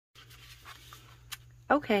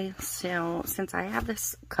Okay, so since I have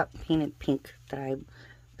this cup painted pink that I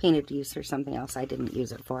painted to use for something else I didn't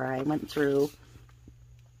use it for, I went through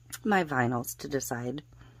my vinyls to decide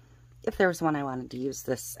if there was one I wanted to use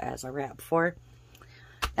this as a wrap for.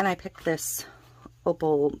 And I picked this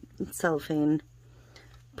opal cellophane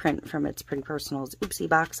print from It's Pretty Personal's Oopsie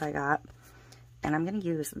box I got. And I'm going to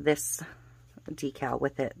use this decal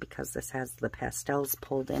with it because this has the pastels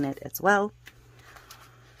pulled in it as well.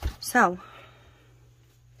 So,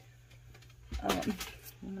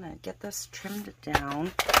 I'm going to get this trimmed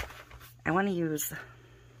down. I want to use,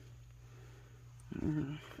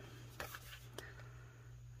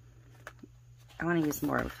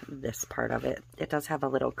 more of this part of it. It does have a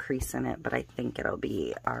little crease in it, but I think it'll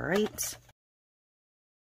be alright.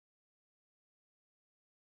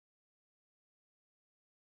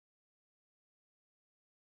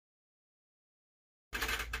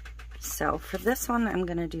 So for this one, I'm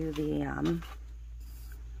going to do the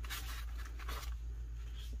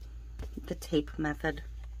tape method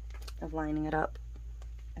of lining it up.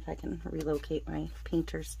 If I can relocate my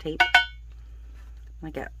painter's tape. I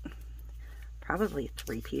get probably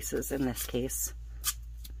 3 pieces in this case.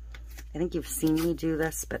 I think you've seen me do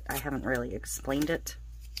this, but I haven't really explained it.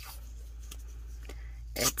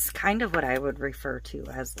 It's kind of what I would refer to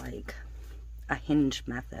as like a hinge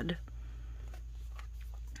method.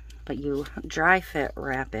 But you dry fit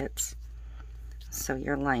wrap it so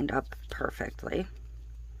you're lined up perfectly.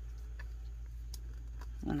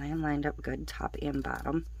 And I am lined up good top and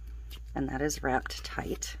bottom, and that is wrapped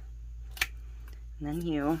tight. And then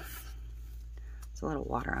there's a little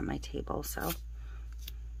water on my table, so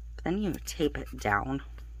then you tape it down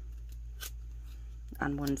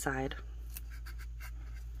on one side.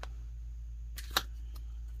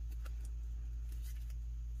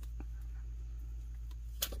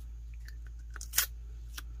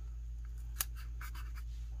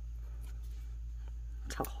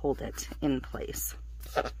 To hold it in place.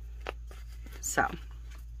 So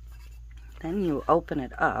then you open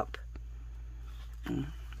it up.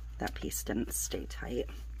 That piece didn't stay tight.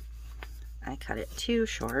 I cut it too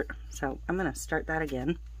short, so I'm going to start that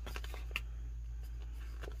again.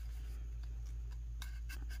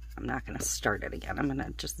 I'm not going to start it again. I'm going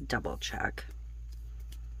to just double check.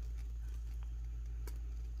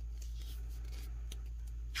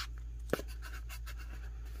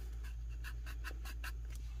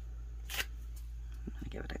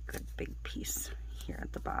 Give it a good big piece here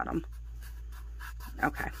at the bottom.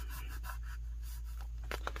 Okay.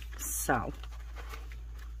 So,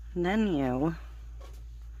 then you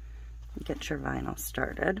get your vinyl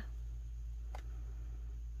started.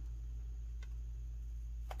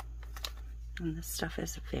 And this stuff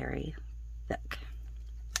is very thick.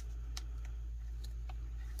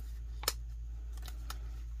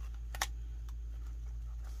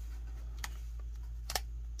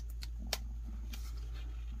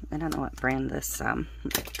 I don't know what brand this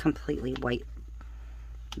completely white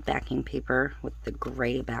backing paper with the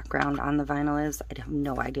gray background on the vinyl is. I have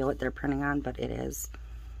no idea what they're printing on, but it is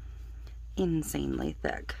insanely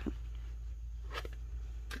thick.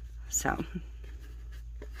 So,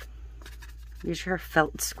 use your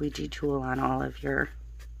felt squeegee tool on all of your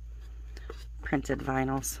printed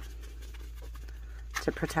vinyls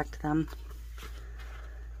to protect them.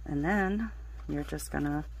 And then you're just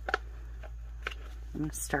gonna, I'm going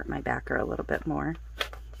to start my backer a little bit more.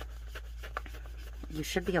 You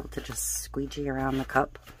should be able to just squeegee around the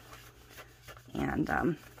cup, and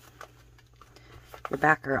your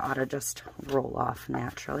backer ought to just roll off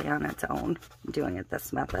naturally on its own doing it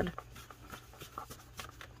this method.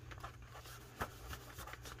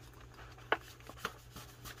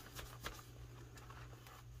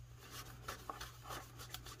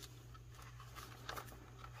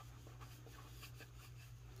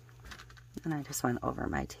 And I just went over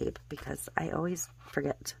my tape because I always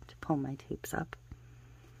forget to pull my tapes up.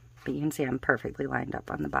 But you can see I'm perfectly lined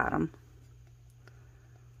up on the bottom.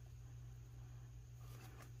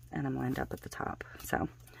 And I'm lined up at the top. So I'm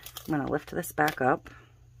going to lift this back up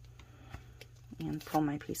and pull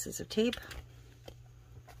my pieces of tape.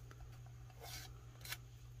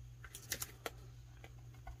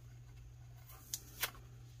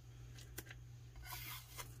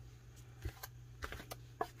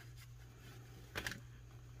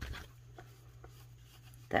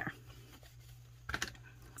 There.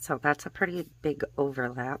 So that's a pretty big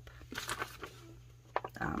overlap.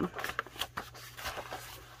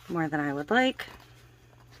 More than I would like.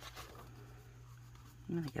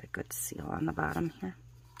 I'm going to get a good seal on the bottom here.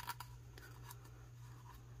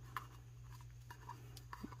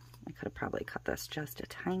 I could have probably cut this just a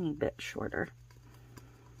tiny bit shorter.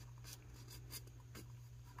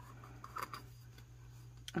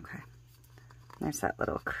 Okay, there's that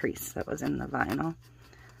little crease that was in the vinyl.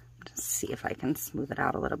 Just see if I can smooth it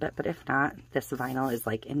out a little bit, but if not, this vinyl is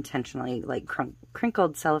like intentionally like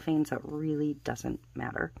crinkled cellophane, so it really doesn't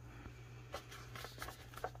matter.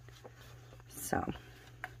 So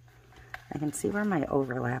I can see where my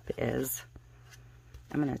overlap is.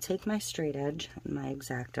 I'm going to take my straight edge and my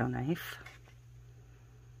X-Acto knife.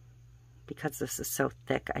 Because this is so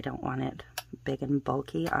thick, I don't want it big and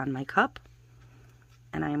bulky on my cup.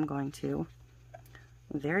 And I am going to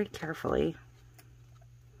very carefully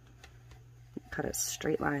cut a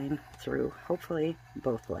straight line through, hopefully,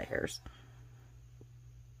 both layers.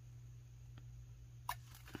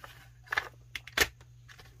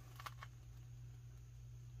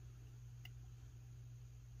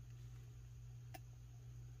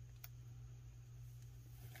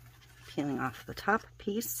 Peeling off the top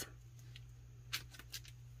piece.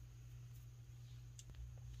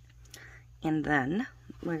 And then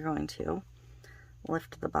we're going to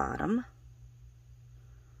lift the bottom.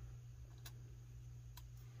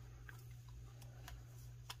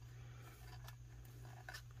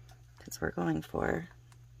 Because we're going for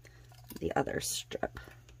the other strip.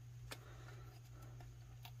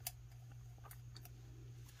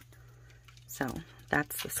 So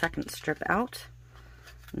that's the second strip out.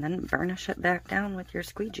 And then burnish it back down with your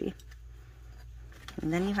squeegee.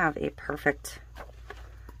 And then you have a perfect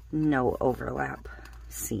no overlap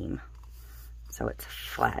seam. So it's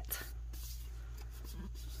flat.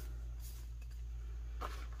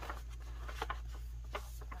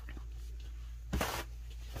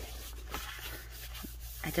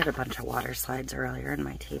 I did a bunch of water slides earlier and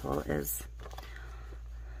my table is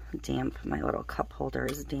damp. My little cup holder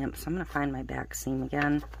is damp. So I'm going to find my back seam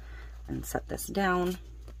again and set this down.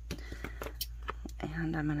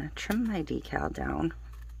 And I'm going to trim my decal down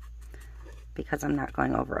because I'm not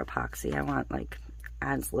going over epoxy. I want like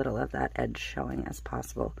as little of that edge showing as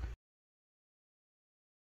possible.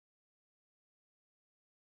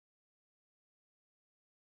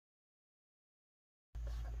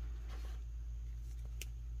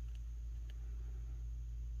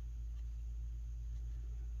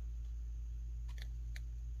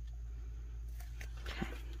 Okay.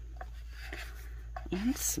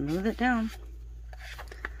 And smooth it down.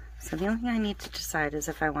 So the only thing I need to decide is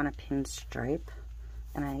if I want a pinstripe,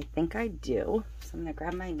 and I think I do. So I'm going to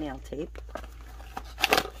grab my nail tape,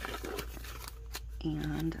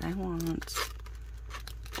 and I want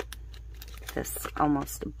this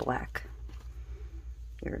almost black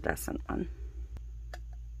iridescent one.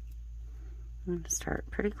 I'm going to start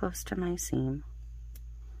pretty close to my seam.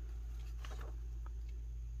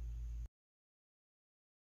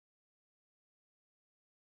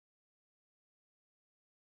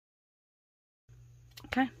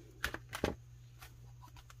 Okay.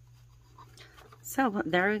 So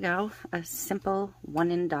there we go, a simple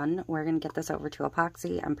one and done. We're going to get this over to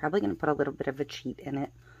epoxy. I'm probably going to put a little bit of a cheat in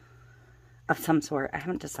it of some sort. I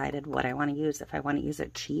haven't decided what I want to use, if I want to use a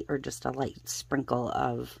cheat or just a light sprinkle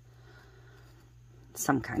of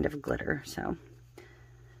some kind of glitter. So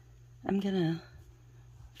I'm going to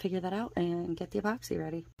figure that out and get the epoxy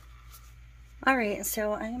ready. Alright,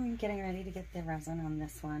 so I am getting ready to get the resin on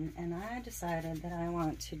this one, and I decided that I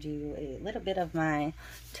want to do a little bit of my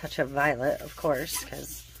touch of violet, of course,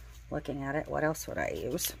 because looking at it, what else would I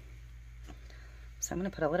use? So I'm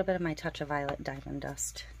going to put a little bit of my touch of violet diamond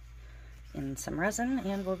dust in some resin,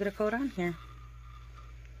 and we'll get a coat on here.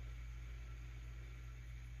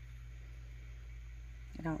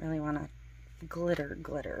 I don't really want to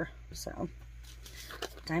glitter, so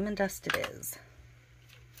diamond dust it is.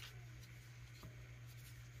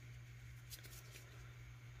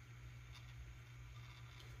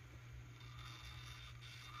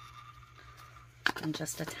 And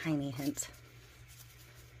just a tiny hint.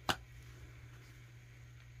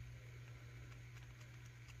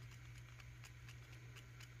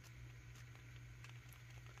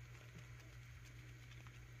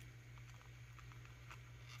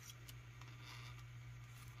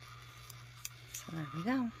 So there we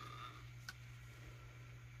go.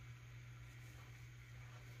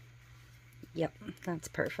 Yep, that's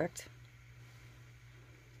perfect.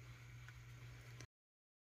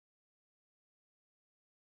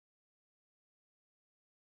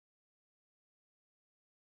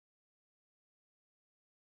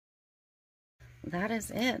 That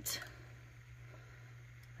is it.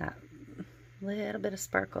 That little bit of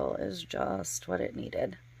sparkle is just what it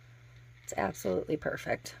needed. It's absolutely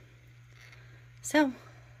perfect. So,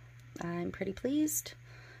 I'm pretty pleased.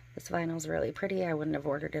 This vinyl's really pretty. I wouldn't have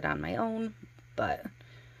ordered it on my own, but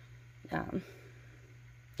yeah.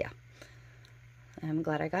 I'm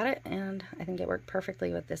glad I got it, and I think it worked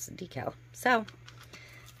perfectly with this decal. So,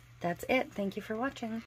 that's it. Thank you for watching.